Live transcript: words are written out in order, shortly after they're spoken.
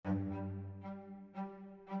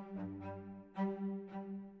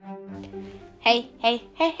Hey, hey,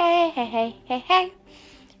 hey, hey, hey, hey, hey, hey.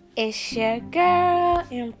 It's your girl,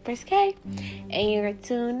 Empress K, and you're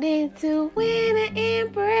tuned in to When an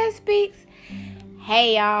Empress Speaks.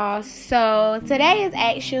 Hey, y'all. So, today is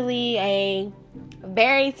actually a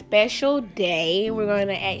very special day. We're going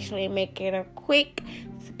to actually make it a quick,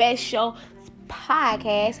 special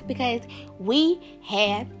podcast because we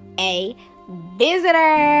have a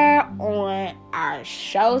visitor on our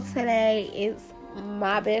show today. It's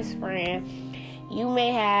my best friend. You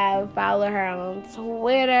may have followed her on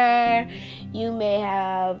Twitter. You may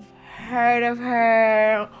have heard of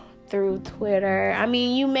her through Twitter. I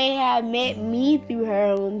mean, you may have met me through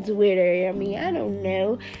her on Twitter. I mean, I don't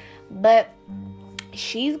know. But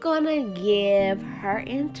she's gonna give her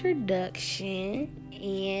introduction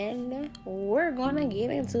and we're gonna get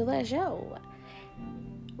into the show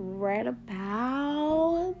right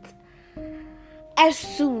about as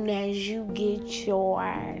soon as you get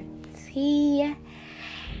your tea,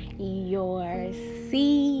 your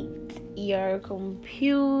seat, your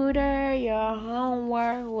computer, your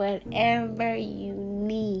homework, whatever you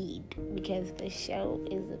need, because the show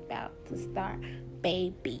is about to start,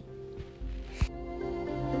 baby.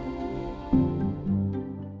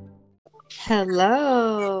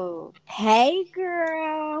 Hello. Hey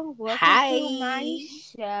girl, welcome Hi. to my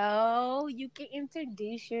show. You can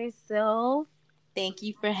introduce yourself. Thank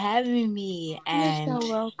you for having me. You're so And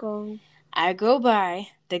welcome. I go by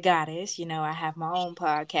The Goddess. You know, I have my own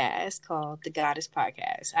podcast called The Goddess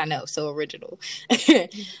Podcast. I know, so original.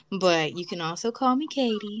 But you can also call me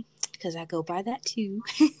Katie because I go by that too.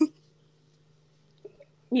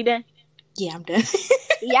 You done? Yeah, I'm done.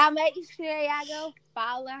 Y'all make sure y'all go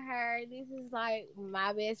follow her. This is like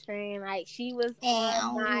my best friend. Like, she was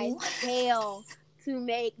on my tail to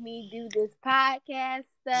make me do this podcast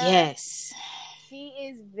stuff. Yes. She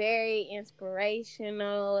is very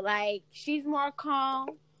inspirational. Like, she's more calm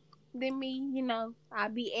than me. You know, I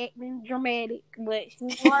be acting dramatic, but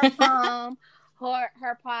she's more calm.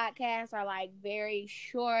 Her podcasts are like very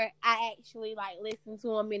short. I actually like listen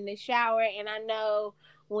to them in the shower, and I know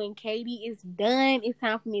when Katie is done, it's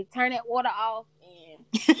time for me to turn that water off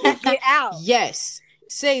and get out. Yes.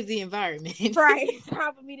 Save the environment. Right. It's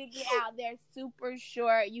time for me to get out. They're super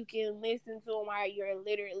short. You can listen to them while you're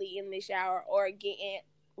literally in the shower or getting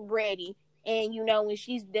ready. And you know, when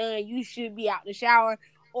she's done, you should be out the shower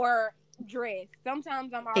or dressed.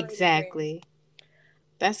 Sometimes I'm already Exactly. dressed.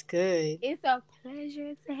 That's good. It's a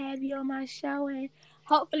pleasure to have you on my show, and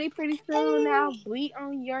hopefully pretty soon I'll be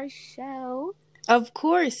on your show. Of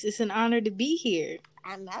course. It's an honor to be here.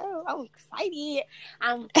 I know. I'm excited.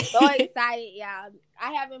 I'm so excited, y'all.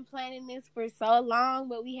 I have been planning this for so long,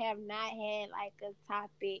 but we have not had like a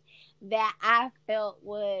topic that I felt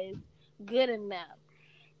was good enough.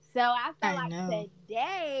 So I felt like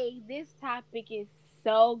today this topic is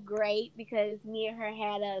so great because me and her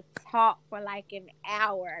had a talk for like an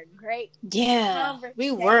hour. Great conversation. We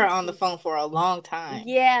were on the phone for a long time.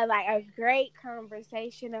 Yeah, like a great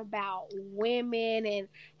conversation about women and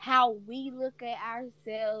how we look at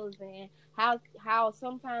ourselves and how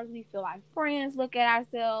sometimes we feel like friends look at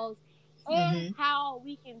ourselves and how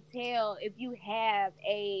we can tell if you have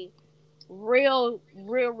a real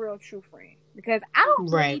true friend. Because I don't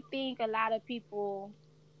really think a lot of people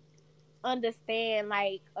understand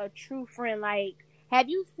like a true friend. Like, have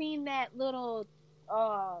you seen that little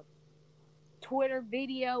Twitter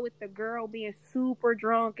video with the girl being super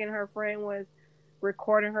drunk and her friend was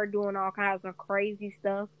recording her doing all kinds of crazy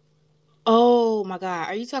stuff? Oh my God.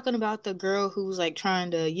 Are you talking about the girl who's like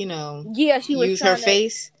trying to, she was use her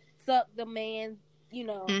face? Suck the man,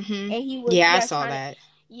 and he was I saw that.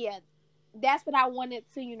 Yeah, that's what I wanted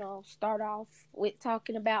to, start off with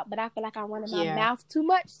talking about, but I feel like I'm running my mouth too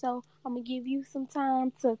much, so I'm gonna give you some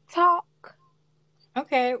time to talk.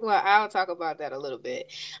 Okay, well, I'll talk about that a little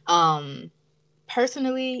bit.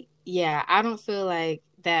 Personally, I don't feel like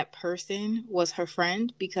that person was her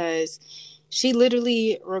friend because she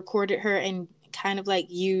literally recorded her and kind of like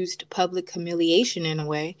used public humiliation in a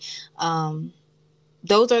way.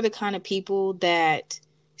 Those are the kind of people that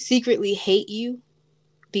secretly hate you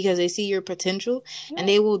because they see your potential and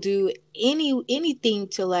they will do anything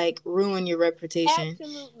to like ruin your reputation.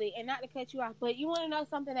 Absolutely. And not to cut you off, but you want to know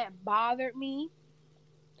something that bothered me?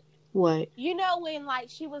 What? You know, when like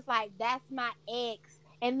she was like, that's my ex,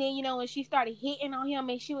 and then when she started hitting on him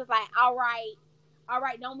and she was like, all right,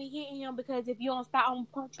 don't be hitting him because if you don't stop, I'm gonna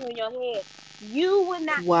punch you in your head. You would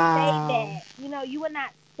not say that. You would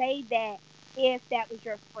not say that if that was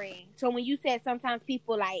your friend. So when you said sometimes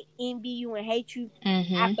people like envy you and hate you,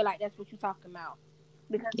 I feel like that's what you're talking about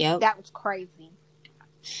because that was crazy.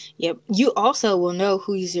 Yep. You also will know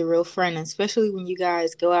who's your real friend, especially when you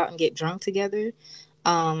guys go out and get drunk together.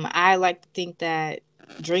 I like to think that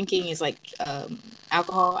drinking is like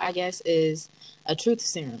alcohol, I guess, is a truth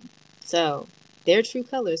serum. So their true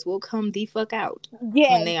colors will come the fuck out when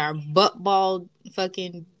Yes. they are butt balled,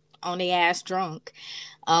 fucking on their ass drunk.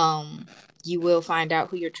 Um, you will find out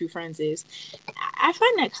who your true friends is. I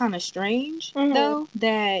find that kind of strange, though,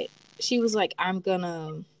 that she was like, "I'm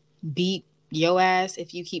gonna beat your ass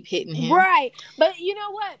if you keep hitting him." Right. But you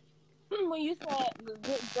know what? When you said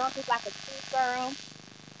getting drunk is like a true girl,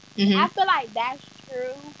 I feel like that's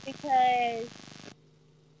true because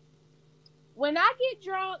when I get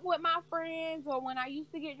drunk with my friends, or when I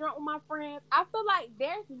used to get drunk with my friends, I feel like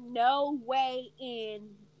there's no way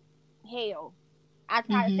in hell. I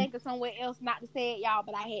try to think of somewhere else not to say it, y'all,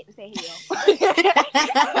 but I had to say hell.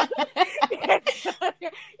 You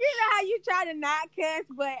know how you try to not cuss,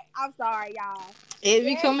 but I'm sorry, y'all. It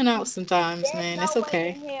be coming out sometimes, man. No It's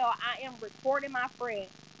okay. way in hell I am recording my friend.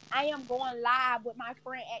 I am going live with my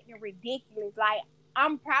friend acting ridiculous. Like,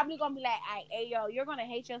 I'm probably gonna be like, "Hey, yo, you're gonna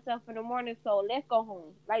hate yourself in the morning, so let's go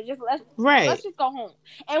home. Like, let's just go home."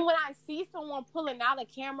 And when I see someone pulling out a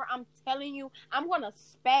camera, I'm telling you, I'm gonna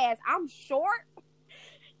spaz. I'm short.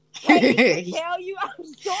 Katie can tell you I'm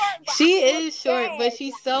short. But she is short, but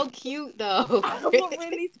she's so cute though. I would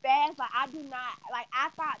really spaz. Like, I do not like. I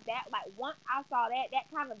thought that, like, once I saw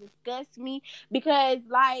that kind of disgusts me, because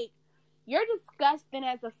like, you're disgusting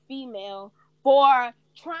as a female for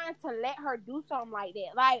trying to let her do something like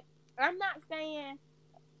that. Like, I'm not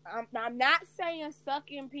saying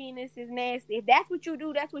sucking penis is nasty. If that's what you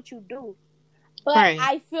do, that's what you do. But right.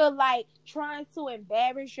 I feel like trying to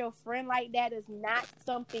embarrass your friend like that is not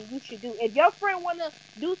something you should do. If your friend want to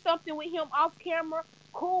do something with him off camera,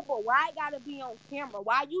 cool, but why it gotta be on camera?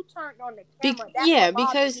 Why you turned on the camera?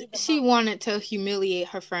 Because she wanted to humiliate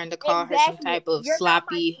her friend, to call her some type of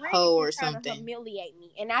sloppy hoe or something. To humiliate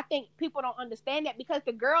me. And I think people don't understand that, because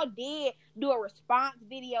the girl did do a response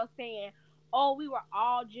video saying, "Oh, we were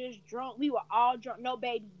all just drunk. We were all drunk." No,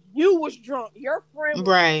 baby, you was drunk. Your friend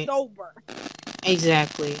was sober.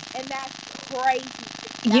 Exactly. And that's crazy.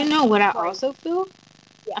 You know what I also feel?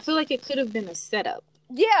 Yeah. I feel like it could have been a setup.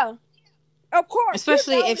 Yeah. Of course.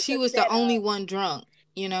 Especially if she was the only one drunk,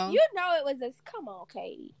 you know? You know it was come on,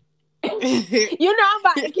 Katie. You know I'm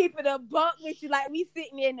about to keep it a buck with you. Like, we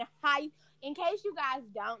sitting in the high. In case you guys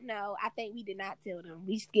don't know, I think we did not tell them.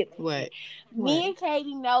 We skipped it. What? Me and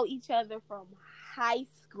Katie know each other from high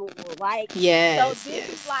school. Like, yes, so this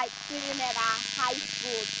is like sitting at our high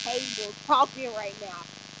school table talking right now.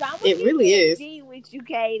 So I'm gonna really is G with you,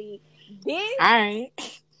 Katie. This, all right.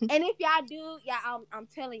 And if y'all do, I'm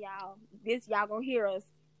telling y'all, this y'all gonna hear us.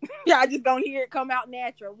 Y'all just gonna hear it come out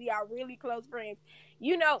natural. We are really close friends.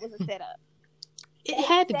 You know it was a setup. It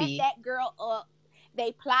had to be. That girl up.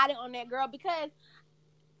 They plotted on that girl, because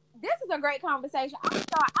this is a great conversation. I'm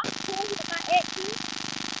sorry, I'm cool with my exes.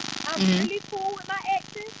 I'm really cool with my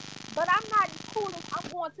exes, but I'm not as cool as I'm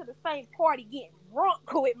going to the same party getting drunk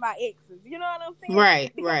with my exes. You know what I'm saying?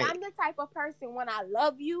 Right, because I'm the type of person, when I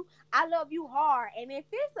love you hard. And if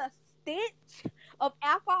it's a stench of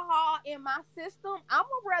alcohol in my system, I'm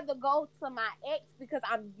gonna rather go to my ex, because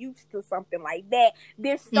I'm used to something like that,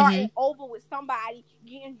 than starting over with somebody,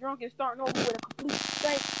 getting drunk and starting over with a complete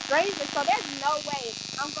stranger. So there's no way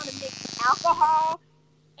I'm gonna mix alcohol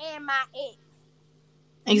and my ex.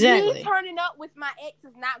 Exactly. Me turning up with my ex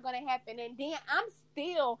is not gonna happen. And then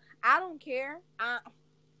I don't care. I'm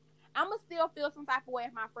gonna still feel some type of way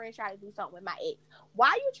if my friend try to do something with my ex. Why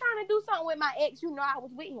are you trying to do something with my ex? You know I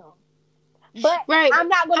was with him. But I'm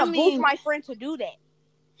not going to boost my friend to do that.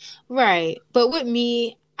 Right. But with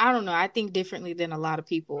me, I don't know. I think differently than a lot of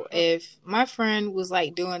people. If my friend was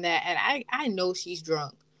like doing that, and I know she's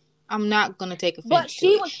drunk, I'm not going to take offense to it. But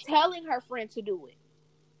she was telling her friend to do it.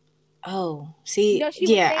 Oh, see, no, she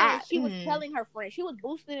was telling her friend. She was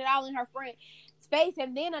boosting it all in her friend's face.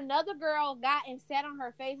 And then another girl got and sat on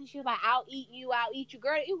her face, and she was like, I'll eat you.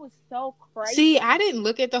 Girl, it was so crazy. See, I didn't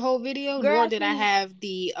look at the whole video, nor did I have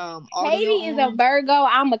the audio. Katie is a Virgo.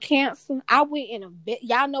 I'm a Cancer. I went in a bit.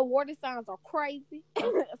 Y'all know water signs are crazy.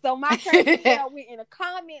 So my crazy girl went in the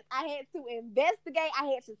comments. I had to investigate. I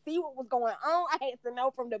had to see what was going on. I had to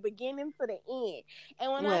know from the beginning to the end.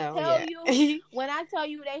 And when I tell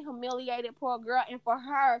you they humiliated poor girl, and for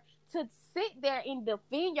her to sit there and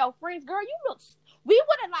defend your friends, girl, you look. We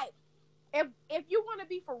would have, like, if you want to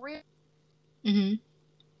be for real.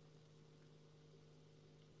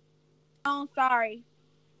 Oh, sorry,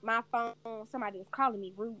 my phone. Somebody was calling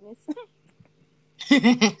me rudeness.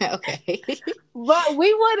 Okay. But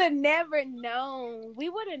we would have never known.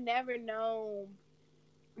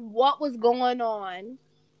 what was going on,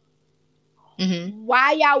 Mm-hmm.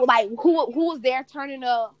 why y'all like who was there turning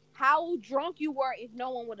up, how drunk you were if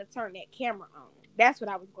no one would have turned that camera on. That's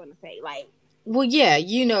what I was going to say. Like, Well, yeah,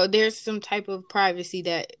 there's some type of privacy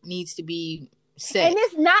that needs to be and set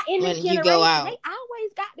it's not in this when you go generation. They out.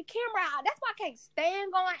 always got the camera out. That's why I can't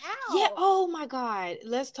stand going Yeah. out. Oh my God.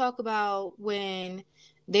 Let's talk about when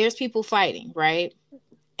there's people fighting, right?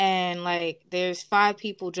 And like there's 5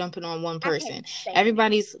 people jumping on one person.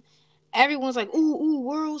 Everyone's like, ooh,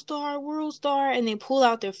 world star, and they pull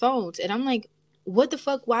out their phones. And I'm like, what the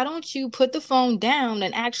fuck? Why don't you put the phone down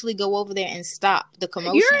and actually go over there and stop the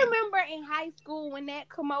commotion? You remember in high school when that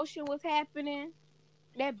commotion was happening?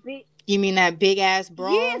 You mean that big ass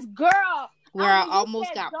brawl? Yes, girl. Where I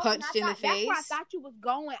almost got punched in the face? That's where I thought you was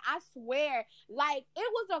going. I swear. Like,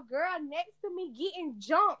 it was a girl next to me getting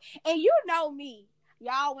jumped. And you know me.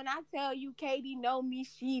 Y'all, when I tell you Katie know me,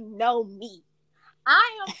 she know me.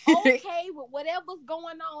 I am okay with whatever's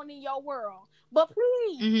going on in your world. But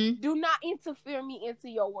please do not interfere me into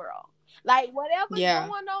your world. Like, whatever's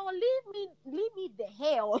going on, leave me the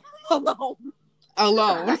hell alone.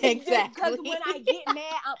 Exactly. Because when I get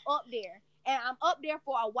mad, I'm up there. And I'm up there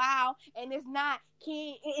for a while, and it's not,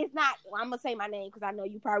 I'm going to say my name because I know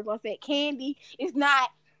you probably going to say it, Candy. It's not,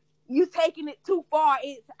 you taking it too far.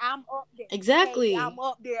 I'm up there. Exactly. I'm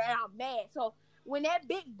up there, and I'm mad. So, when that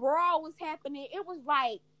big brawl was happening, it was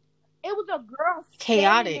a girl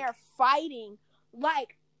standing there fighting,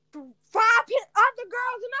 like, 5 other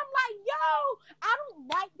girls, and I'm like, yo, I don't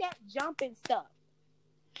like that jumping stuff.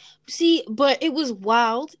 See, but it was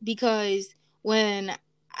wild because when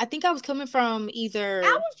I think I was coming from either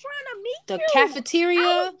I was trying to meet the cafeteria.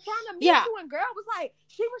 I was trying to meet you, and girl was like,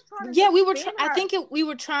 she was trying to. Yeah, we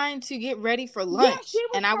were trying to get ready for lunch,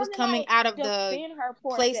 and I was coming out of the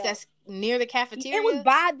place that's near the cafeteria. It was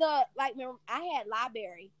by the I had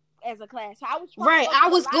library as a class, so I was I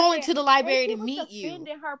was going to the library to meet you.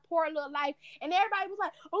 Defending her poor little life, and everybody was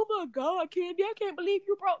like, "Oh my God, Candy, I can't believe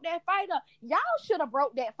you broke that fight up. Y'all should have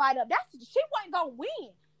broke that fight up. She wasn't gonna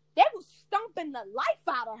win. They was stomping the life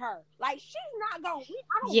out of her. Like, she's not gonna win.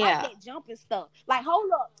 I don't like that jumping stuff. Like,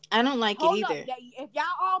 hold up. I don't like it either. If y'all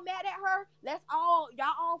all mad at her,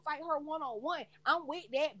 y'all all fight her one-on-one. I'm with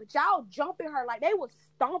that, but y'all jumping her like they was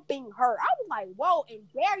stomping her. I was like, whoa, and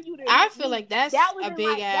dare you to I feel like that's a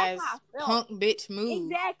big ass punk bitch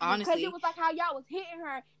move. Exactly. Honestly. Because it was like how y'all was hitting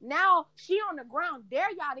her. Now she on the ground,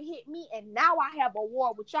 dare y'all to hit me, and now I have a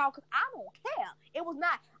war with y'all because I don't care. It was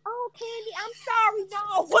not, oh, Candy, I'm sorry,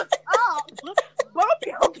 no, what's up? Bump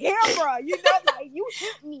your camera, like, you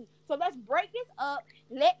hit me. So let's break this up.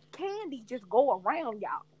 Let Candy just go around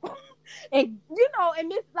y'all. And,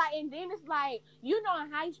 and it's like, and then it's like, in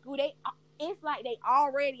high school, it's like they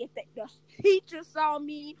already, if the teacher saw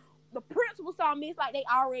me, the principal saw me, it's like they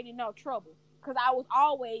already know trouble. Because I was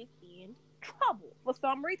always in trouble. For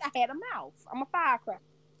some reason, I had a mouth. I'm a firecracker.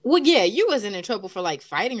 Well, yeah, you wasn't in trouble for like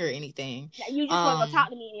fighting or anything. You just wasn't gonna talk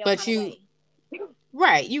to me in but you,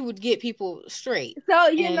 right? You would get people straight. So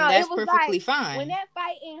that's it was perfectly like, fine. When that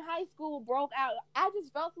fight in high school broke out, I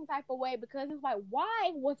just felt some type of way because it's like,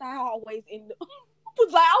 why was I always in the?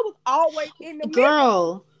 I was always in the girl.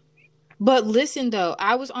 middle. But listen though,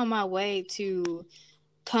 I was on my way to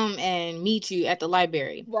come and meet you at the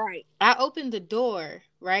library. Right. I opened the door,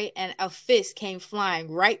 right, and a fist came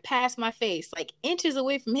flying right past my face, like inches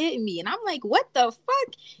away from hitting me. And I'm like, what the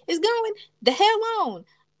fuck is going the hell on?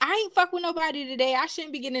 I ain't fuck with nobody today. I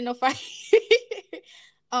shouldn't be getting in no fight.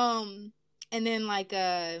 And then like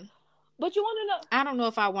but you want to know? I don't know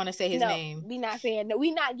if I want to say his name. We not saying no.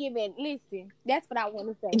 We not giving. Listen, that's what I want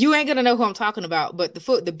to say. You ain't gonna know who I'm talking about, but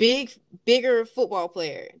the bigger football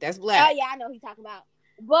player that's black. Oh yeah, I know who he's talking about.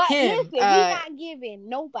 But listen, we not giving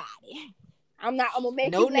nobody. I'm gonna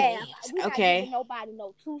make you laugh. We not giving nobody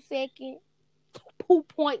no 2 seconds,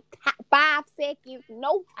 2.5 seconds,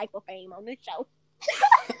 no type of fame on this show.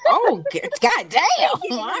 Oh, god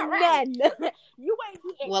damn! All right. You ain't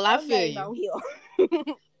getting well, I feel you.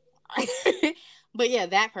 But yeah,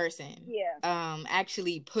 that person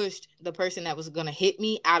actually pushed the person that was gonna hit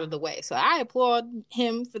me out of the way. So I applaud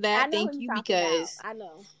him for that. Thank you, because I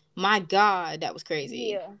know. My God, that was crazy.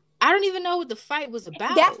 Yeah. I don't even know what the fight was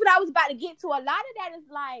about. That's what I was about to get to. A lot of that is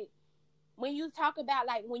like when you talk about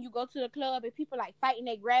like when you go to the club and people like fighting,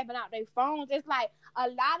 they grabbing out their phones. It's like a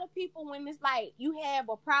lot of people when it's like you have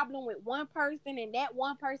a problem with one person and that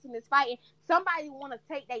one person is fighting, somebody want to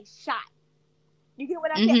take their shot. You get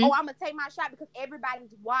what I'm saying? Oh, I'm going to take my shot because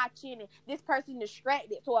everybody's watching and this person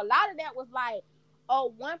distracted. So a lot of that was like,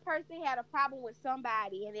 oh, one person had a problem with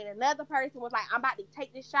somebody and then another person was like, I'm about to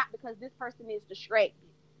take this shot because this person is distracted.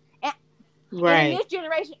 And Right. And in this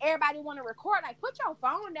generation, everybody want to record. Like, put your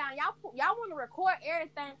phone down. Y'all want to record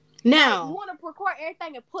everything. Now, you want to record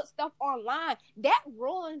everything and put stuff online. That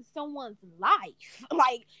ruins someone's life.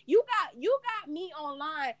 Like, you got me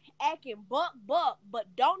online acting buck, but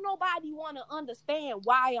don't nobody want to understand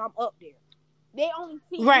why I'm up there. They only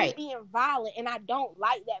see me being violent, and I don't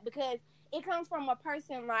like that because it comes from a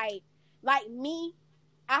person like me.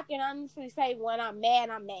 I can honestly say when I'm mad,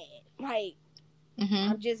 I'm mad. Like,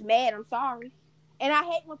 I'm just mad. I'm sorry. And I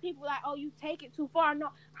hate when people are like, oh, you take it too far. No.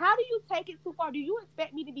 How do you take it too far? Do you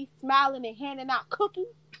expect me to be smiling and handing out cookies?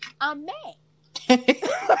 I'm mad. I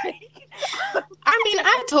mean,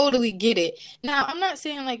 I totally get it. Now, I'm not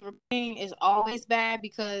saying like reporting is always bad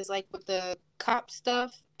because like with the cop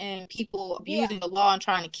stuff and people abusing the law and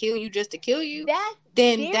trying to kill you just to kill you,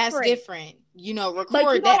 that's different. You know, record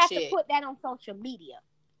but you don't have shit. To put that on social media.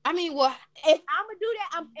 I mean, well, if I'm gonna do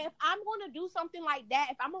that, if I'm gonna do something like that,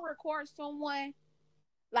 if I'm gonna record someone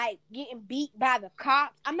like getting beat by the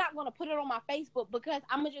cops, I'm not gonna put it on my Facebook because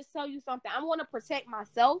I'm gonna just tell you something. I'm gonna protect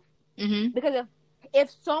myself because if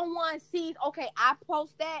someone sees, okay, I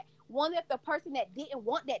post that, one if the person that didn't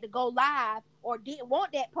want that to go live or didn't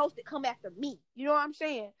want that posted come after me. You know what I'm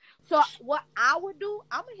saying? So what I would do,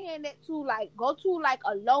 I'm gonna hand that to go to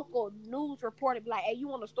a local news reporter, be like, hey, you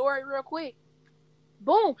want a story real quick?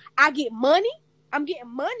 Boom. I get money. I'm getting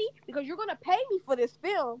money because you're going to pay me for this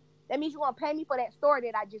film. That means you're going to pay me for that story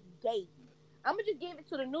that I just gave you. I'm going to just give it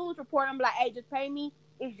to the news reporter. I'm like, hey, just pay me.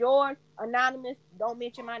 It's yours. Anonymous. Don't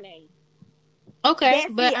mention my name. Okay.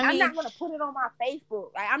 That's but it. I mean, I'm not going to put it on my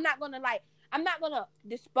Facebook. Like, I'm not going to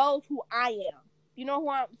dispose who I am. You know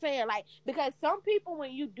what I'm saying? Like, because some people,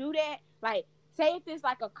 when you do that, like, say if it's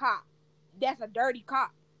like a cop, that's a dirty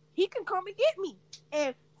cop. He can come and get me.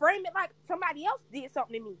 And frame it like somebody else did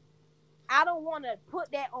something to me. I don't want to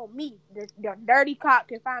put that on me. The dirty cop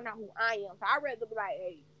can find out who I am. So I'd rather be like,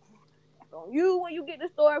 hey, that's on you when you get the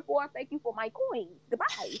story for. Thank you for my coins.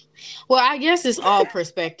 Goodbye. Well, I guess it's all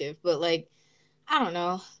perspective, but like, I don't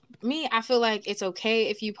know. Me, I feel like it's okay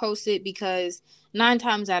if you post it because 9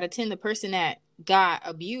 times out of 10, the person that got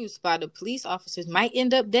abused by the police officers might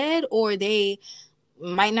end up dead or they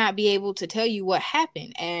might not be able to tell you what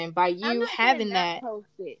happened. And by you having that, post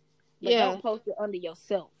it, but don't post it under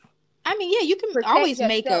yourself. I mean, yeah, you can always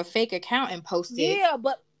make a fake account and post it. Yeah,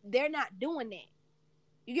 but they're not doing that.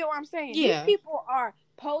 You get what I'm saying? Yeah. These people are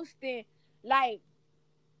posting like,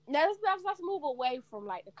 now let's move away from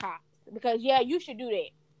like the cops because you should do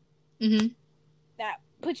that. Now,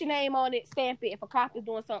 put your name on it, stamp it if a cop is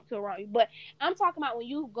doing something to wrong you. But I'm talking about when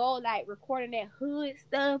you go like recording that hood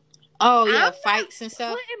stuff. Oh yeah, fights and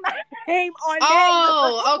stuff. Putting my name on that.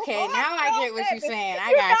 Oh, okay. Now I get what you're saying.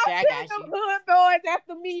 I got you. Hood boys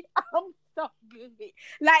after me. I'm so good.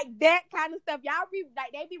 Like that kind of stuff. Y'all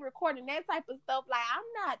they be recording that type of stuff. Like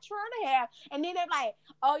I'm not trying to have. And then they're like,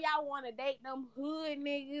 oh, y'all want to date them hood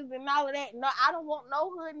niggas and all of that. No, I don't want no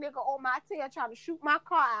hood nigga on my tail trying to shoot my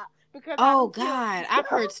car out because. Oh God, I've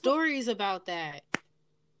heard stories about that.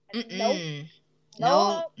 No.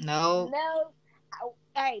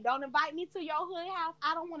 Hey, don't invite me to your hood house.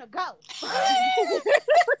 I don't want to go.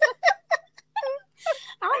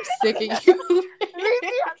 I'm sick of you. Leave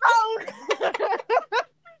me alone.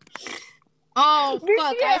 Oh,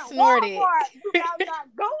 fuck, I snorted. I'm not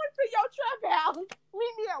going to your trap house.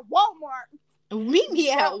 Meet me at Walmart. Meet me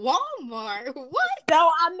at Walmart? What? No,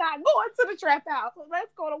 I'm not going to the trap house.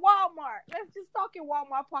 Let's go to Walmart. Let's just talk in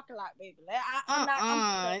Walmart parking lot, baby.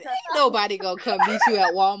 Ain't nobody gonna come meet you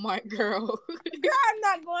at Walmart, girl. Girl, I'm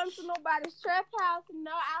not going to nobody's trap house.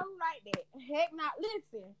 No, I don't like that. Heck not.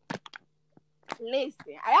 Listen.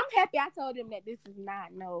 I'm happy I told them that this is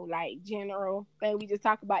not no like general thing. We just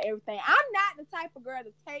talk about everything. I'm not the type of girl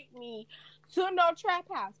to take me to no trap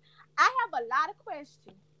house. I have a lot of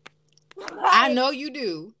questions. Like, I know you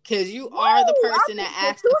do, because you are the person that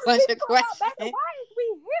asks a bunch of questions. Why is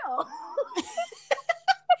we here?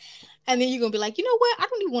 And then you're going to be like, you know what? I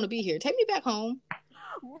don't even want to be here. Take me back home.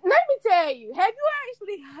 Let me tell you, have you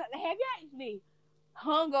actually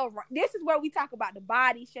hung around? This is where we talk about the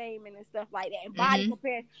body shaming and stuff like that and body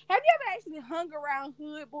comparison. Have you ever actually hung around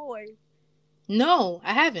hood boys? No,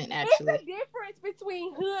 I haven't actually. It's the difference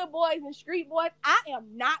between hood boys and street boys. I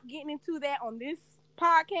am not getting into that on this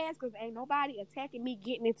podcast because ain't nobody attacking me,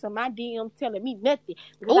 getting into my DMs, telling me nothing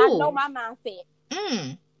because I know my mindset.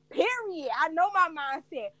 Period. I know my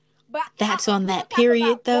mindset. But that's on that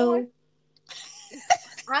period though.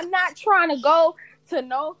 I'm not trying to go to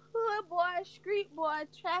no hood boy, street boy,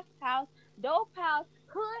 trap house, dope house,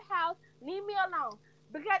 hood house. Leave me alone.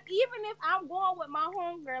 Because even if I'm going with my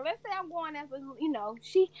homegirl, let's say I'm going as a, I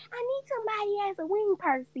need somebody as a wing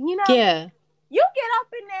person, Yeah.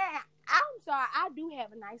 up in there. I'm sorry, I do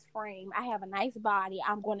have a nice frame. I have a nice body.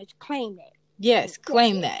 I'm going to claim that. Yes,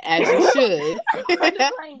 claim that, as you should. I'm going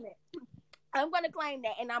to claim that. I'm going to claim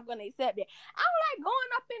that, and I'm going to accept it. I don't like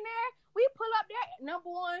going up in there. We pull up there. Number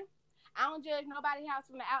one, I don't judge nobody's house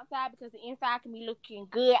from the outside because the inside can be looking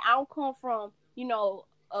good. I don't come from,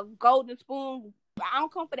 a golden spoon. I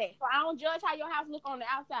don't come for that. So I don't judge how your house look on the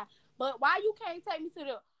outside. But why you can't take me to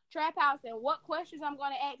the trap house and what questions I'm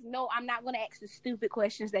going to ask? No, I'm not going to ask the stupid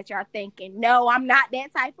questions that y'all thinking. No, I'm not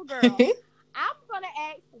that type of girl. I'm going to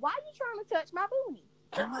ask, why you trying to touch my booty?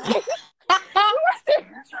 You were trying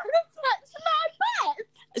to touch my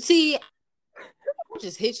butt. See, I'll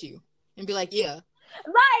just hit you and be like, yeah.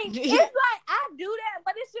 Like, it's like, I do that,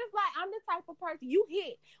 but it's just like, I'm the type of person you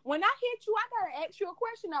hit. When I hit you, I gotta ask you a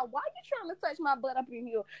question now. Why you trying to touch my butt up in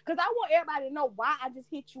here? Because I want everybody to know why I just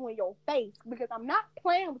hit you in your face. Because I'm not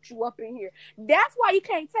playing with you up in here. That's why you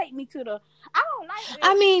can't take me to the, I don't like it.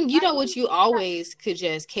 I mean, you know what, you always could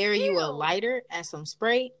just carry you a lighter and some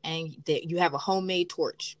spray, and you have a homemade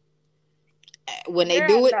torch. When they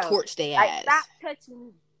do it, torch their ass. Stop touching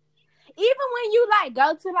me. Even when you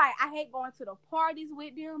go to I hate going to the parties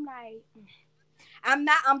with them. I'm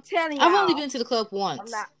telling you. I've only been to the club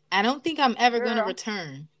once. I don't think I'm ever going to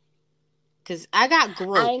return. Because I got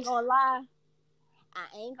groped. I ain't going to lie.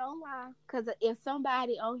 Because if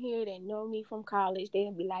somebody on here that know me from college,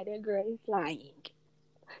 they'll be like, that girl is lying.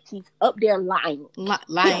 She's up there lying.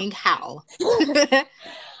 Lying how?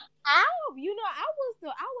 I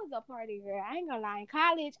was a party girl. I ain't gonna lie. In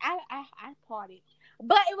college, I partied,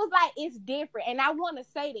 but it was it's different, and I want to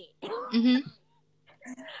say that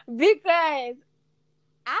because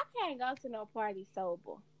I can't go to no party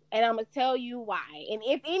sober, and I'm gonna tell you why. And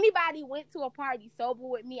if anybody went to a party sober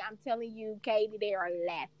with me, I'm telling you, Katie, they are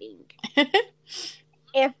laughing.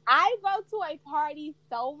 If I go to a party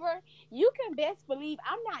sober, you can best believe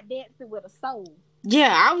I'm not dancing with a soul.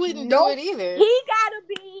 Yeah, I wouldn't do it either.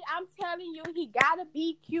 I'm telling you, he gotta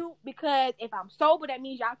be cute, because if I'm sober, that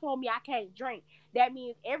means y'all told me I can't drink. That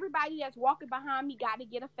means everybody that's walking behind me gotta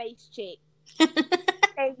get a face check.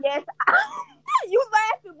 And yes, you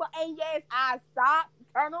laughing, and yes, I stop,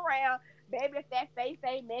 turn around. Baby, if that face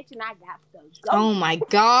ain't matching, I got to go. Oh my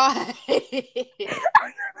God.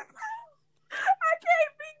 I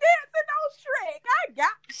can't be dancing on Shrek. I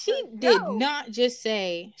got to She did not just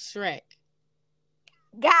say Shrek.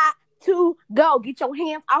 Got to go. Get your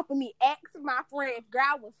hands off of me. Ask my friends.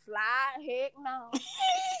 Girl will slide. Heck no.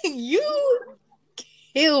 You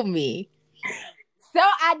kill me. So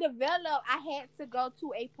I had to go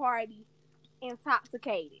to a party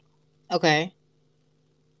intoxicated. Okay.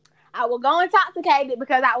 I would go intoxicated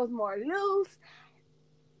because I was more loose.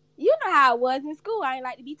 You know how I was in school. I didn't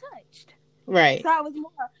like to be touched. Right. So I was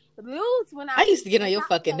more loose when I used to get on your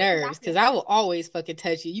fucking nerves because I will always fucking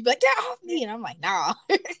touch you. You be like, get off me. And I'm like, nah.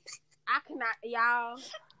 I cannot, y'all.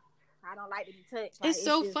 I don't like to be touched. It's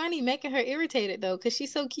so funny making her irritated though, because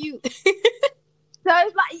she's so cute. So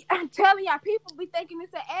it's like, I'm telling y'all, people be thinking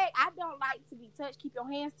it's an act. I don't like to be touched. Keep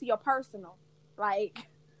your hands to your personal.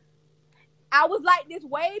 I was like this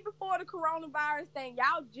way before the coronavirus thing.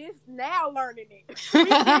 Y'all just now learning it.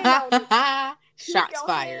 Shots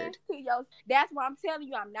fired. That's why I'm telling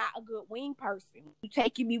you, I'm not a good wing person. You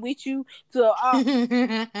taking me with you to, because I'm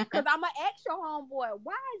going to ask your homeboy,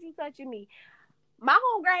 why is you touching me? My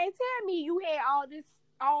homegirl ain't tell me you had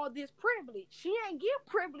all this privilege. She ain't give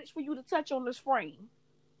privilege for you to touch on this frame.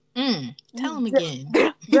 Tell him again.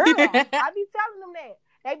 Girl, I be telling them that.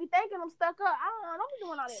 They be thinking I'm stuck up. I don't be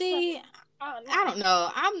doing all that. See, I don't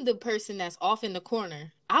know. I'm the person that's off in the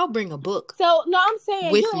corner. I'll bring a book. So, no, I'm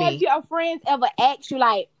saying, with have your friends ever asked you,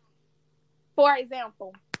 for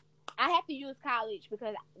example, I have to use college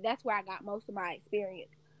because that's where I got most of my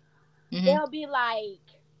experience. Mm-hmm. They'll be like,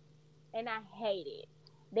 and I hate it.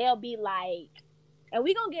 They'll be like, and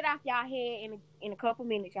we gonna get off y'all head in a couple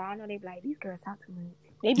minutes. Y'all know they be like, these girls talk too much.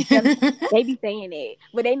 They be saying it,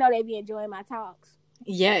 but they know they be enjoying my talks.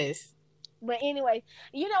 Yes. But anyway,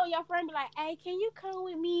 your friend be like, hey, can you come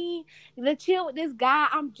with me to chill with this guy?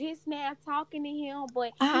 I'm just now talking to him,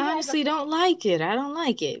 but I honestly don't like it. I don't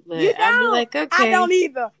like it, but I'll be like, okay. I don't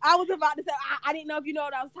either. I was about to say, I didn't know if you know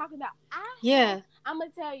what I was talking about. I'm gonna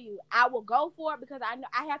tell you, I will go for it because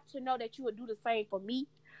I have to know that you would do the same for me.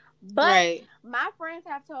 But my friends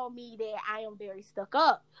have told me that I am very stuck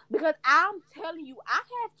up because I'm telling you, I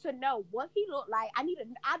have to know what he look like. Don't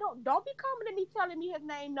be coming to me telling me his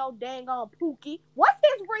name no dang on Pookie. What's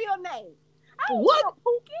his real name? What?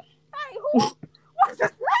 Pookie? Hey, what's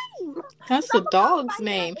his name? That's a dog's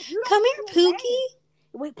name. Come here, Pookie.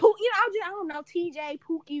 With Pookie, I don't know, TJ,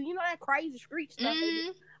 Pookie, that crazy street stuff.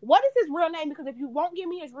 what is his real name? Because if you won't give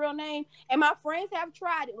me his real name, and my friends have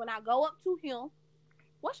tried it, when I go up to him,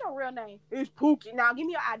 what's your real name? It's Pookie. Now give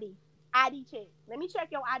me your ID. ID check. Let me check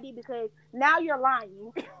your ID because now you're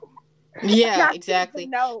lying. Yeah, exactly.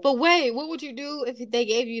 No. But wait, what would you do if they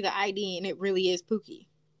gave you the ID and it really is Pookie?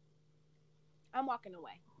 I'm walking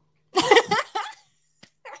away.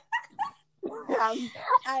 I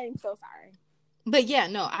am so sorry. But yeah,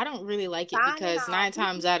 no, I don't really like it because 9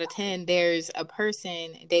 times out of 10, there's a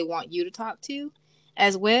person they want you to talk to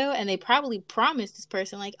as well, and they probably promise this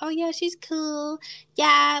person like, oh yeah, she's cool,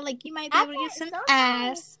 yeah, like you might be able to get some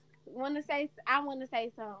ass. I want to say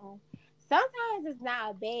something. Sometimes it's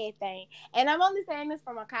not a bad thing, and I'm only saying this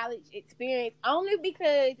from a college experience only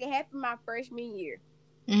because it happened my freshman year,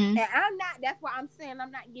 and that's why I'm saying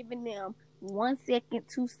I'm not giving them 1 second,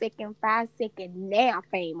 2 second, 5 second now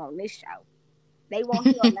fame on this show. They won't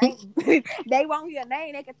hear a name. They won't hear a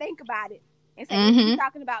name. They can think about it and say, you're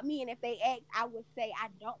talking about me. And if they ask, I would say, I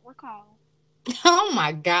don't recall. Oh,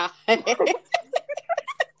 my God. This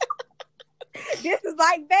is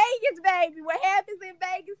like Vegas, baby. What happens in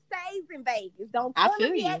Vegas stays in Vegas. Don't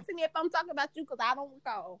be asking me if I'm talking about you because I don't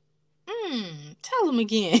recall. Tell them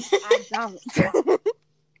again. I don't.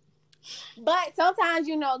 But sometimes,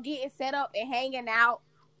 getting set up and hanging out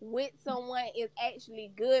with someone is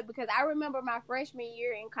actually good because I remember my freshman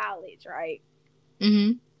year in college, right?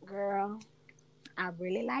 Girl, I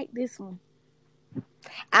really like this one.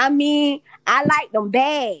 I mean, I like them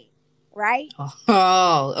bad, right?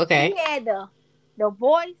 Oh, okay. He had the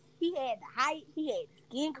voice, he had the height, he had the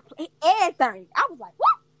skin, everything. I was like,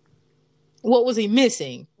 what? What was he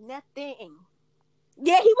missing? Nothing.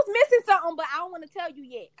 Yeah, he was missing something, but I don't want to tell you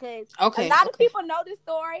yet because a lot of people know this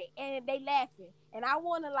story and they laughing. And I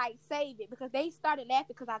want to save it because they started laughing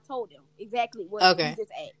because I told them exactly what he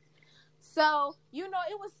just asked. So,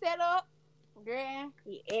 it was set up. Girl,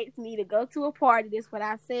 he asked me to go to a party. This is what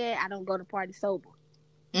I said. I don't go to party sober.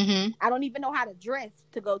 I don't even know how to dress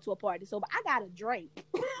to go to a party sober. I got a drink.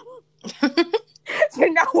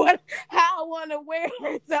 You know how I want to wear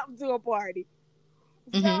something to a party.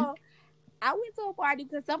 So, I went to a party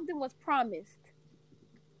because something was promised.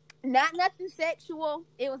 Not nothing sexual.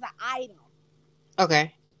 It was an item.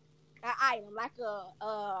 Okay. An item. Like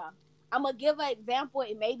I'm going to give an example.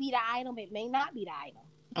 It may be the item. It may not be the item.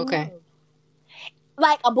 Okay.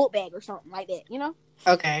 Like a book bag or something like that,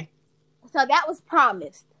 Okay. So that was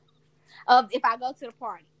promised of if I go to the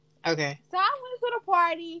party. Okay. So I went to the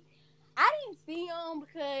party. I didn't see him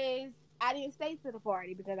because I didn't stay to the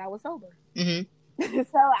party because I was sober. So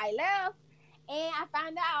I left. And I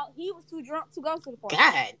found out he was too drunk to go to the party.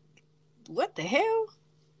 God, what the hell?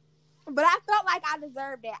 But I felt like I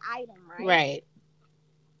deserved that item, right? Right.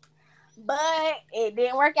 But it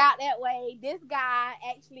didn't work out that way. This guy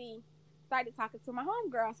actually started talking to my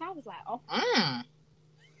homegirl. So I was like, oh. Oh,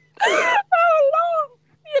 Lord.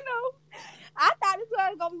 I thought this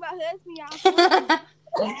was going to be my husband, y'all.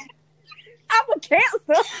 I'm a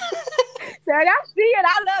Cancer. So I see it.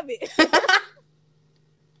 I love it.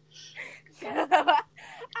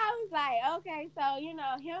 I was like, okay, so him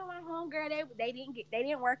and my homegirl, they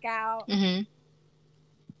didn't work out.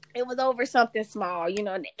 It was over something small,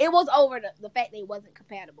 it was over the fact they wasn't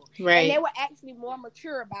compatible. Right. And they were actually more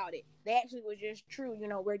mature about it. They actually was just true,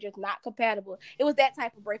 we're just not compatible. It was that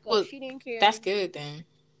type of breakup. Well, she didn't care. That's good then.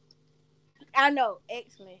 I know,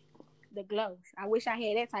 excellent. The glow. I wish I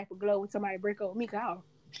had that type of glow when somebody break up with me, cause I'll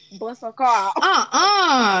bust her car.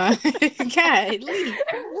 God.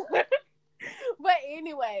 But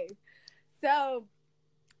anyway, so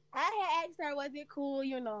I had asked her, was it cool,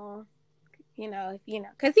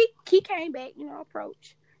 because he came back,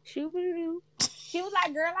 approach. She was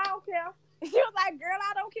like, girl, I don't care. She was like, girl,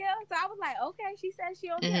 I don't care. So I was like, okay. She said she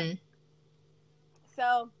don't care.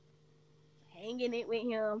 So hanging it with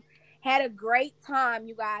him, had a great time,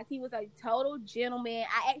 you guys. He was a total gentleman.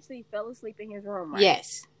 I actually fell asleep in his room. Right?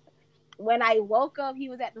 Yes. When I woke up, he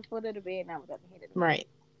was at the foot of the bed, and I was at the head of the bed. Right.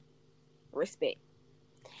 Respect.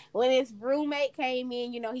 When his roommate came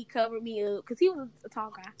in, he covered me up because he was a tall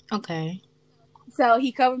guy. Okay. So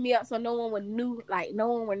he covered me up so no one would know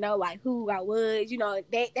who I was.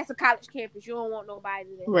 That's a college campus. You don't want nobody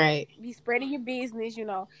to be spreading your business.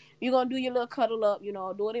 You're gonna do your little cuddle up.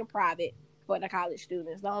 Do it in private for the college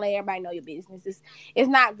students. Don't let everybody know your business. It's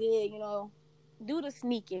not good. Do the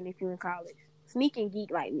sneaking if you're in college. Sneak and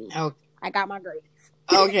geek like me. Okay. I got my grades.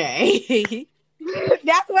 Okay.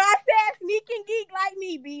 That's what I said. Sneak and geek like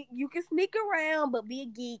me. You can sneak around, but be a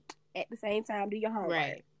geek at the same time. Do your homework.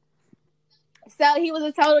 Right. So he was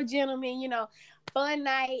a total gentleman, fun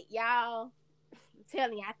night, y'all. I'm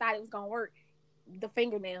telling you, I thought it was gonna work. The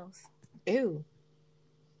fingernails. Ew.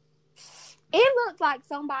 It looked like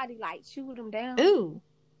somebody like chewed him down. Ooh.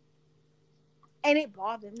 And it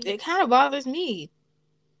bothered me. It kind of bothers me.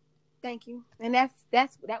 Thank you. And that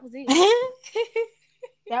was it.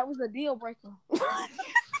 That was a deal breaker.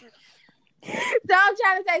 So I'm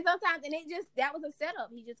trying to say sometimes, and that was a setup.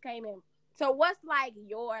 He just came in. So what's like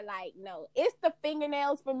your like? No, it's the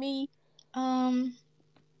fingernails for me.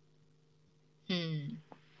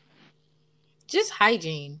 Just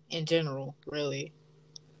hygiene in general, really.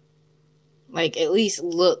 Like at least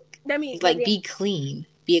look. Like be clean.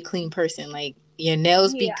 Be a clean person. Like your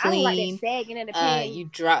nails be clean. I don't like that sagging in the pen. You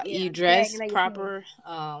dress proper.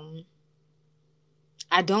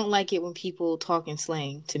 I don't like it when people talk in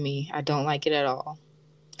slang to me. I don't like it at all.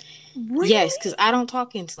 Really? Yes, because I don't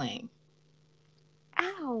talk in slang.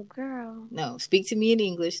 Ow, girl. No, speak to me in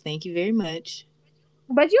English. Thank you very much.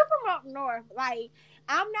 But you're from up north. Like,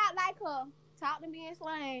 I'm not like her. Talk to me in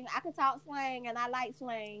slang. I can talk slang, and I like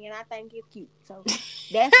slang, and I think it's cute. So,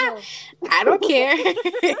 that's her. I don't care. I think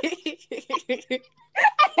it's cute.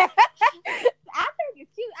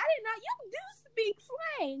 I didn't know you do speak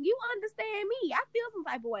slang. You understand me. I feel some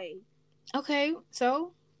type of way. Okay,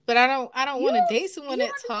 so, but I don't want to date someone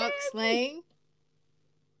that talks slang.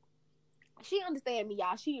 She understand me,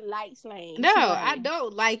 y'all. She likes slang. No, I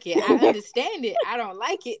don't like it. I understand it. I don't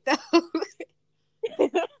like it though.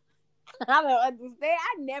 I don't understand.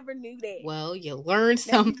 I never knew that. Well, you learned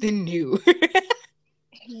something new.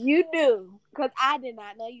 You do. Because I did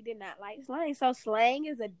not know you did not like slang. So slang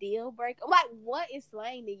is a deal breaker. Like, what is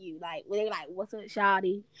slang to you? Like, when they like, what's up,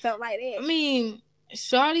 shawty? Something like that. I mean,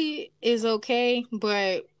 shawty is okay,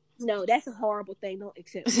 but... No, that's a horrible thing. Don't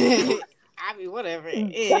accept it. I mean, whatever.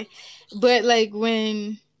 Yeah. But, like,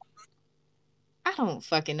 when... I don't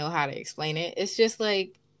fucking know how to explain it. It's just,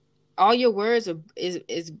 like, all your words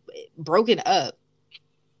is broken up.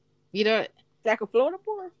 You know? Like a Florida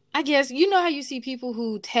boy? I guess, you know how you see people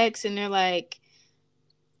who text and they're like,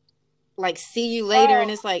 see you later,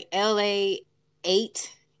 and it's like LA8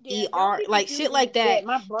 ER, like shit like that.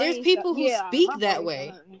 There's people who speak that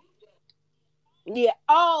way. Yeah.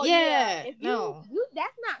 Oh, yeah. No.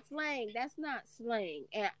 That's not slang. That's not slang.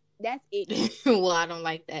 And that's it. Well, I don't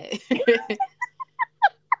like that.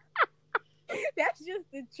 That's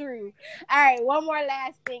just the truth. All right. One more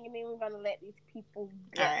last thing, and then we're going to let these people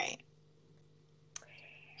go. All right.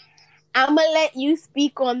 I'm going to let you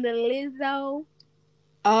speak on the Lizzo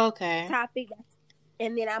topic.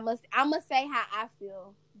 And then I'm gonna say how I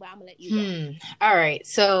feel, but I'm going to let you go. All right.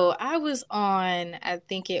 So I was on, I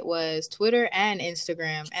think it was Twitter and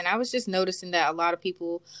Instagram, and I was just noticing that a lot of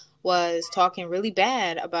people was talking really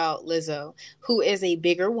bad about Lizzo, who is a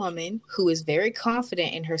bigger woman, who is very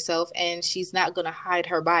confident in herself, and she's not going to hide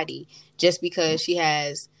her body just because she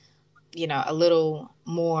has, a little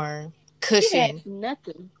more cushion. She has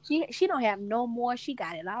nothing. She don't have no more. She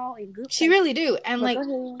got it all in good. She really do. And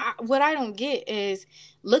what I don't get is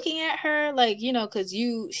looking at her, because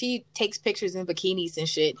she takes pictures in bikinis and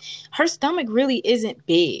shit. Her stomach really isn't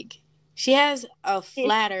big. She has a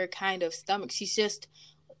flatter kind of stomach. She's just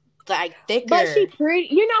like thicker. But she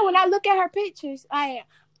pretty. When I look at her pictures, I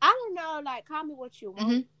don't know. Like, call me what you want.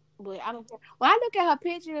 Mm-hmm. But I don't care. When I look at her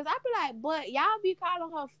pictures, I be like, but y'all be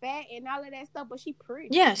calling her fat and all of that stuff, but she pretty.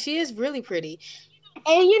 Yeah, she is really pretty.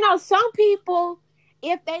 And some people,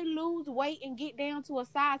 if they lose weight and get down to a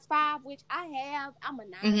size 5, which I have, I'm a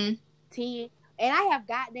 9, 10, and I have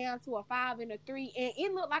got down to a 5 and a 3, and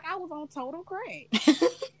it looked like I was on total crack.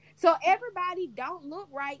 So everybody don't look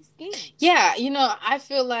right skinny. Yeah, I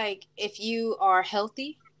feel like if you are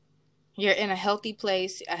healthy, you're in a healthy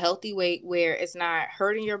place, a healthy weight where it's not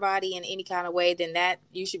hurting your body in any kind of way, then that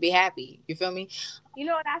you should be happy. You feel me? You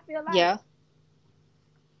know what I feel like? Yeah.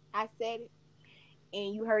 I said it,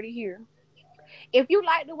 and you heard it here. If you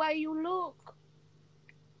like the way you look,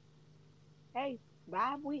 hey,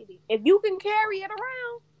 vibe with it. If you can carry it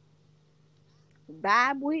around,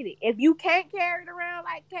 vibe with it. If you can't carry it around,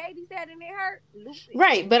 like Katie said, and it hurt, lose it.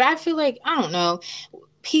 Right, but I feel like, I don't know,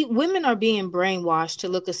 women are being brainwashed to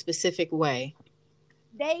look a specific way.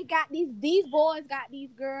 They got these boys got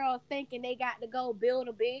these girls thinking they got to go build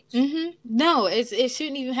a bitch. Mm-hmm. No, it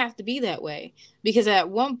shouldn't even have to be that way. Because at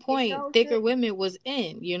one point, thicker women was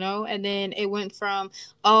in, and then it went from,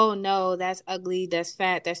 oh no, that's ugly, that's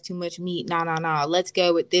fat, that's too much meat, nah, let's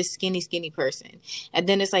go with this skinny person. And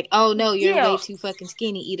then it's like, oh no, you're way too fucking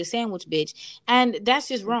skinny, eat a sandwich, bitch. And that's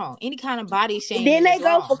just wrong. Any kind of body shaming. Then they is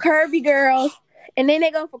go wrong. for curvy girls. And then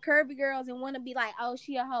they go for curvy girls and want to be like, oh,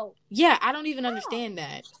 she a hoe. Yeah, I don't even understand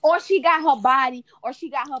that. Or she got her body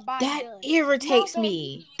That done. irritates No,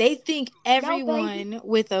 me. They think everyone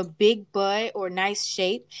with a big butt or nice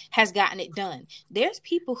shape has gotten it done. There's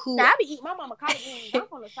people who... Now, I be eating my mama collard greens. I'm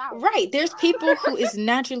from the South. Right. There's people who is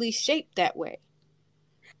naturally shaped that way.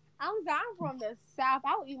 I'm from the South.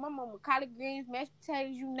 I would eat my mama collard greens, mashed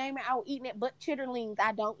potatoes, you name it. I would eat it, but chitterlings,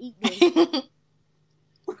 I don't eat them.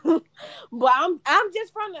 But I'm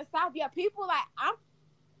just from the South. Yeah, people like I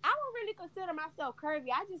don't really consider myself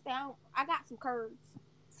curvy. I just say I got some curves.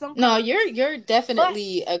 No, you're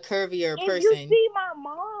definitely a curvier person. If you see my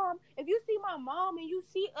mom and you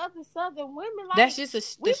see other Southern women, like, that's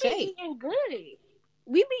just we shape. Be eating good.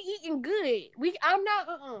 We be eating good.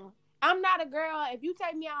 I'm not a girl. If you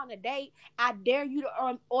take me out on a date, I dare you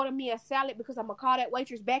to order me a salad because I'm gonna call that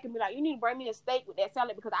waitress back and be like, you need to bring me a steak with that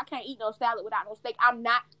salad because I can't eat no salad without no steak. I'm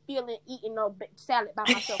not feeling eating no salad by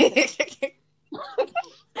myself.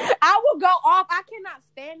 I will go off. I cannot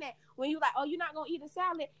stand that when you like, oh, you're not gonna eat a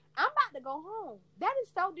salad. I'm about to go home. That is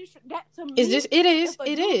so that to me. It is.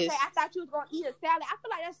 Say, I thought you was gonna eat a salad. I feel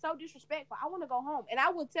like that's so disrespectful. I want to go home, and I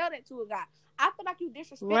will tell that to a guy. I feel like you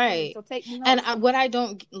disrespect me, so take me home. And what I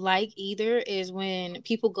don't like either is when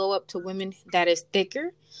people go up to women that is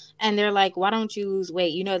thicker, and they're like, "Why don't you lose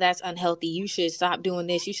weight? You know that's unhealthy. You should stop doing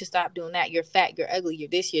this. You should stop doing that. You're fat. You're ugly. You're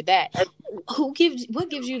this. You're that." What gives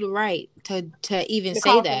you the right to even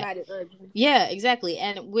say that? Yeah, exactly.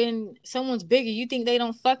 And when someone's bigger, you think they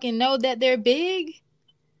don't fucking know that they're big?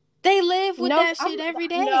 They live with that shit every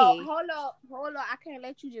day. No, hold up. I can't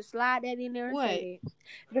let you just slide that in there and say it.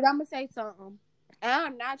 Because I'm going to say something. And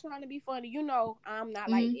I'm not trying to be funny. You know, I'm not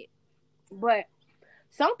like it. But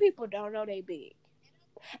some people don't know they big.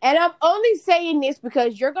 And I'm only saying this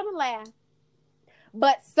because you're going to laugh.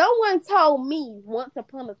 But someone told me once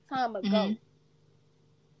upon a time ago,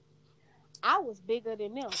 I was bigger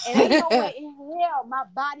than them. And there's no way in hell my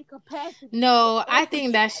body capacity. No, I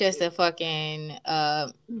think that's just a fucking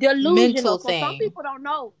delusional mental thing. Some people don't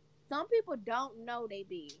know. Some people don't know they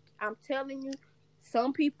big. I'm telling you,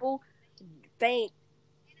 some people think.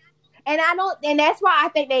 And that's why I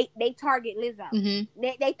think they target Lizzo. Mm-hmm.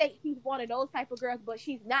 They think she's one of those type of girls, but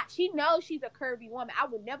she's not. She knows she's a curvy woman. I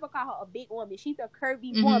would never call her a big woman. She's a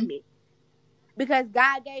curvy woman. Because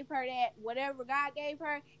God gave her that, whatever God gave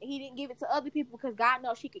her, and he didn't give it to other people because God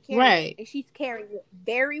knows she could carry it. And she's carrying it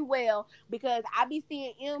very well because I be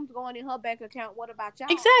seeing M's going in her bank account. What about y'all?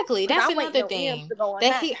 Exactly. That's another thing.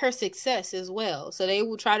 They hate her success as well. So they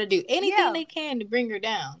will try to do anything they can to bring her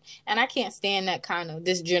down. And I can't stand that kind of,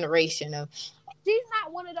 this generation of... She's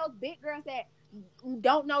not one of those big girls that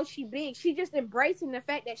don't know she big. She's just embracing the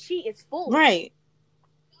fact that she is full. Right.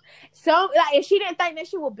 So, like, if she didn't think that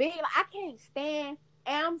she was big, like, I can't stand,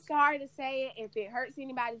 and I'm sorry to say it, if it hurts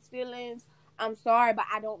anybody's feelings, I'm sorry, but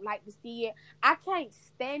I don't like to see it. I can't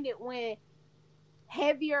stand it when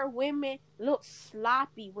heavier women look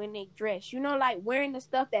sloppy when they dress. You know, like, wearing the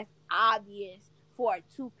stuff that's obvious for a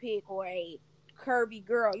toothpick or a curvy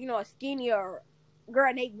girl. You know, a skinnier girl,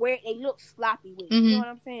 and they look sloppy with it. You know what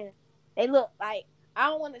I'm saying? They look like, I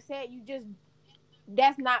don't want to say it,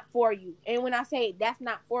 that's not for you. And when I say that's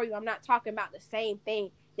not for you, I'm not talking about the same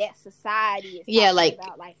thing that society is talking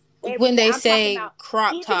about. Like when they say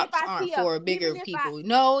crop tops aren't for bigger people.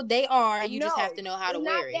 No, they are. You just have to know how to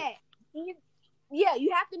wear it. Yeah,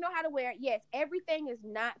 you have to know how to wear it. Yes, everything is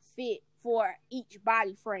not fit for each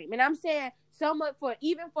body frame. And I'm saying so much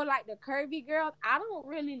even for like the curvy girls, I don't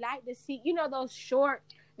really like to see, you know, those shorts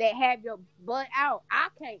that have your butt out. I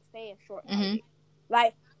can't stand short.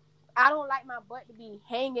 Like, I don't like my butt to be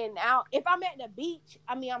hanging out. If I'm at the beach,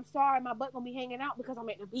 I'm sorry, my butt gonna be hanging out because I'm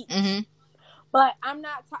at the beach. But I'm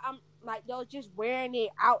not. I'm like those just wearing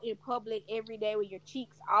it out in public every day with your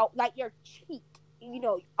cheeks out, like your cheek. You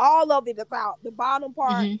know, all of it is out. The bottom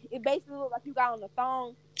part, it basically looks like you got on a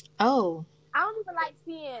thong. Oh. I don't even like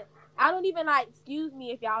seeing. I don't even like. Excuse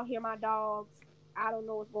me if y'all hear my dogs. I don't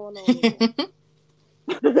know what's going on.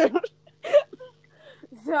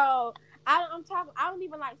 So. I don't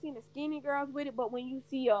even like seeing the skinny girls with it, but when you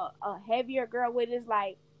see a heavier girl with it, it's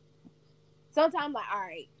like, sometimes like, all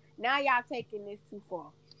right, now y'all taking this too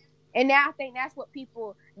far. And now I think that's what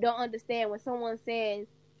people don't understand when someone says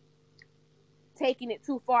taking it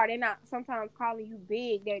too far. They're not sometimes calling you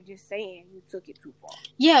big. They're just saying you took it too far.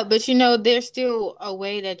 Yeah, but you know, there's still a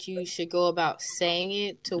way that you should go about saying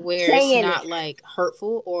it to where it's not like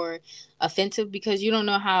hurtful or offensive, because you don't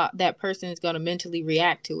know how that person is going to mentally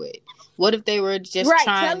react to it. What if they were just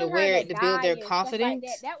trying to wear it to build their confidence?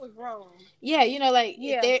 Like that was wrong. Yeah, you know, like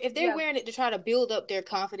if they're wearing it to try to build up their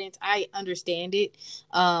confidence, I understand it.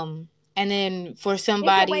 And then for It's a way to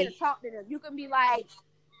somebody, talk to them. You can be like,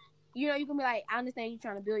 you can be like, I understand you're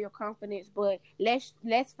trying to build your confidence, but let's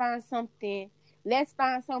find something. Let's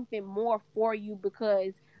find something more for you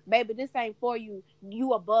because, baby, this ain't for you.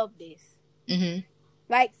 You above this. mm-hmm.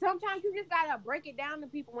 Like, sometimes you just gotta break it down to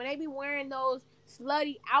people when they be wearing those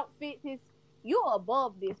slutty outfits. You're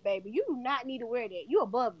above this, baby. You do not need to wear that. You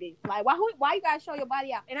above this. Like, why you gotta show your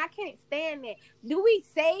body out? And I can't stand that. Do we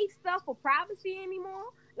say stuff for privacy anymore?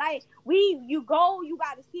 Like, you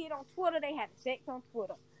gotta see it on Twitter. They have sex on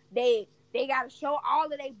Twitter. They gotta show all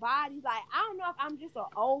of their bodies. Like, I don't know if I'm just an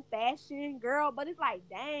old fashioned girl, but it's like,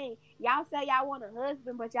 dang, y'all say y'all want a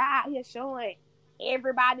husband, but y'all out here showing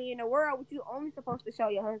everybody in the world what you only supposed to show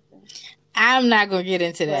your husband. I'm not gonna get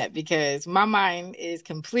into that because my mind is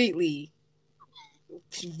completely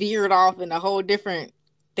veered off in a whole different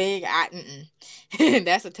thing.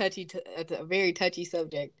 That's a very touchy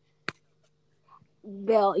subject.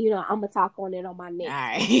 Well, I'm gonna talk on it on my next. All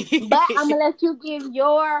right. But I'm gonna let you give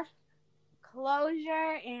your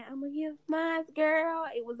closure, and I'm gonna give mine, girl.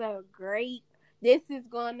 It was this is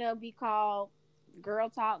gonna be called Girl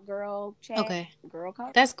Talk, Girl Chat. Okay. Girl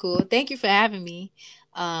Talk. That's cool. Thank you for having me.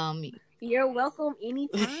 You're welcome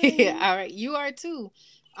anytime. All right. You are too.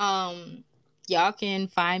 Y'all can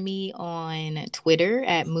find me on Twitter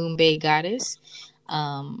at Moonbay Goddess.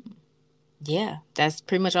 Yeah, that's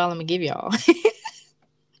pretty much all I'm gonna give y'all.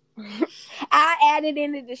 I added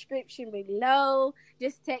in the description below.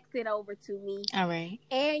 Just text it over to me. All right.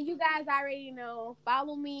 And you guys already know,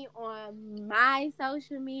 follow me on my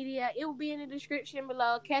social media. It will be in the description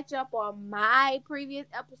below. Catch up on my previous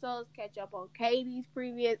episodes. Catch up on Katie's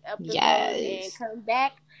previous episodes. Yes. And come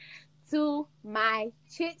back to my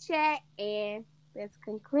chit chat. And let's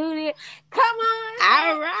conclude it. Come on.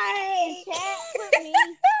 All right.